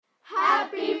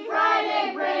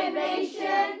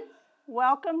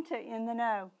Welcome to In the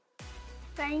Know.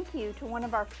 Thank you to one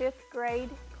of our 5th grade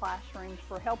classrooms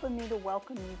for helping me to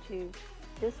welcome you to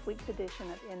this week's edition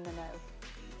of In the Know.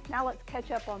 Now let's catch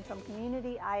up on some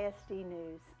Community ISD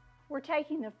news. We're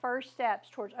taking the first steps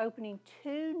towards opening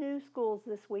 2 new schools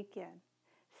this weekend.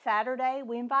 Saturday,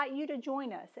 we invite you to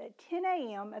join us at 10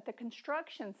 a.m. at the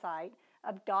construction site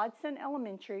of Dodson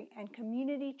Elementary and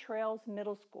Community Trails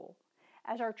Middle School,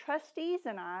 as our trustees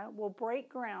and I will break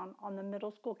ground on the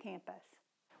middle school campus.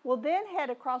 We'll then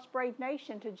head across Brave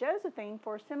Nation to Josephine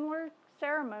for a similar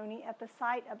ceremony at the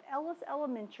site of Ellis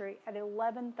Elementary at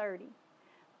 11:30.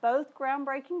 Both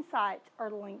groundbreaking sites are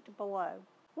linked below.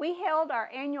 We held our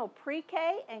annual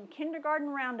pre-K and kindergarten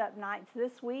roundup nights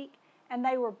this week, and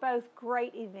they were both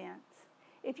great events.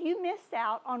 If you missed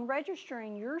out on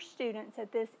registering your students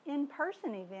at this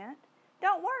in-person event,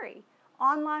 don't worry.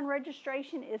 Online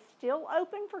registration is still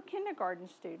open for kindergarten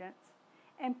students,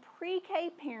 and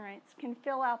pre-K parents can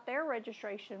fill out their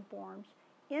registration forms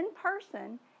in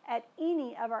person at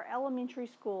any of our elementary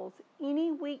schools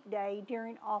any weekday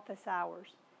during office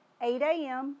hours, 8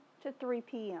 a.m. to 3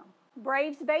 p.m.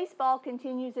 Braves baseball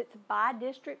continues its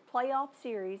bi-district playoff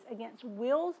series against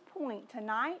Wills Point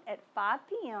tonight at 5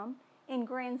 p.m. in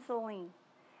Grand Saline.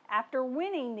 After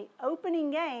winning the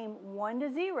opening game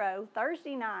 1-0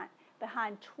 Thursday night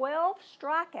behind 12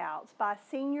 strikeouts by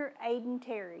senior Aiden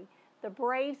Terry, the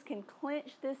Braves can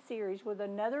clinch this series with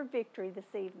another victory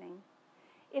this evening.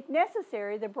 If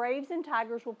necessary, the Braves and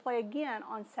Tigers will play again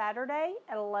on Saturday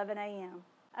at 11 a.m.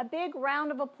 A big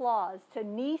round of applause to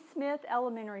Neesmith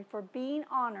Elementary for being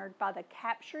honored by the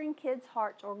Capturing Kids'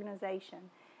 Hearts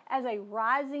organization as a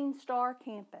Rising Star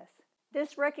campus.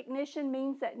 This recognition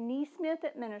means that Neesmith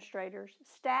administrators,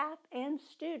 staff, and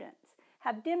students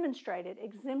have demonstrated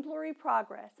exemplary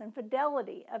progress and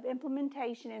fidelity of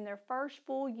implementation in their first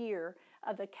full year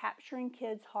of the Capturing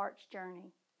Kids' Hearts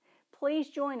journey. Please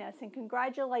join us in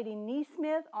congratulating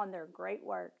Neesmith on their great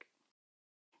work.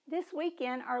 This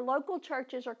weekend, our local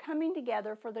churches are coming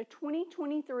together for the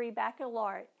 2023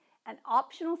 Baccalaureate, an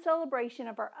optional celebration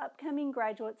of our upcoming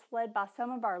graduates led by some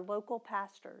of our local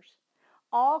pastors.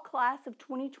 All class of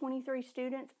 2023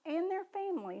 students and their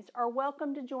families are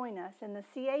welcome to join us in the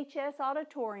CHS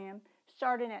auditorium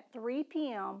starting at 3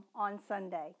 p.m. on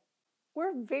Sunday.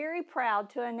 We're very proud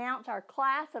to announce our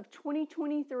class of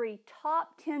 2023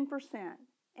 top 10%,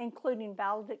 including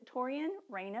valedictorian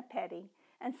Raina Petty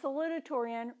and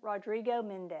salutatorian Rodrigo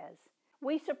Mendez.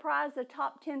 We surprised the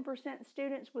top 10%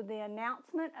 students with the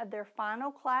announcement of their final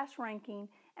class ranking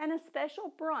and a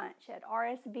special brunch at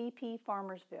RSVP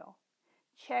Farmersville.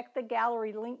 Check the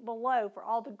gallery link below for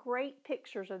all the great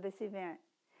pictures of this event.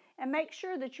 And make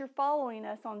sure that you're following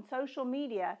us on social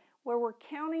media, where we're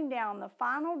counting down the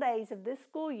final days of this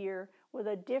school year with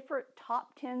a different top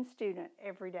 10 student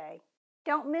every day.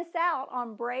 Don't miss out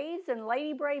on Braves and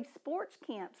Lady Braves sports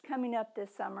camps coming up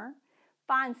this summer.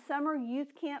 Find summer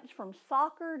youth camps from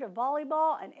soccer to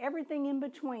volleyball and everything in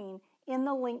between in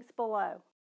the links below.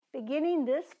 Beginning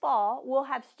this fall, we'll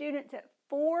have students at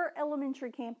 4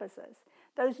 elementary campuses.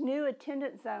 Those new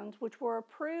attendance zones, which were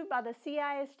approved by the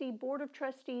CISD Board of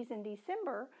Trustees in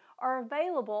December, are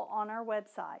available on our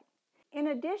website. In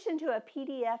addition to a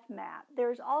PDF map,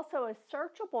 there's also a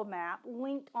searchable map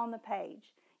linked on the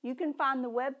page. You can find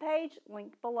the webpage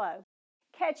linked below.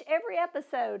 Catch every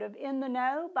episode of In the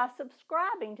Know by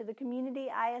subscribing to the Community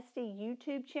ISD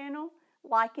YouTube channel,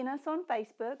 liking us on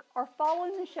Facebook, or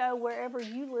following the show wherever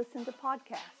you listen to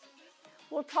podcasts.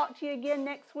 We'll talk to you again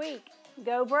next week.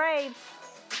 Go Braves!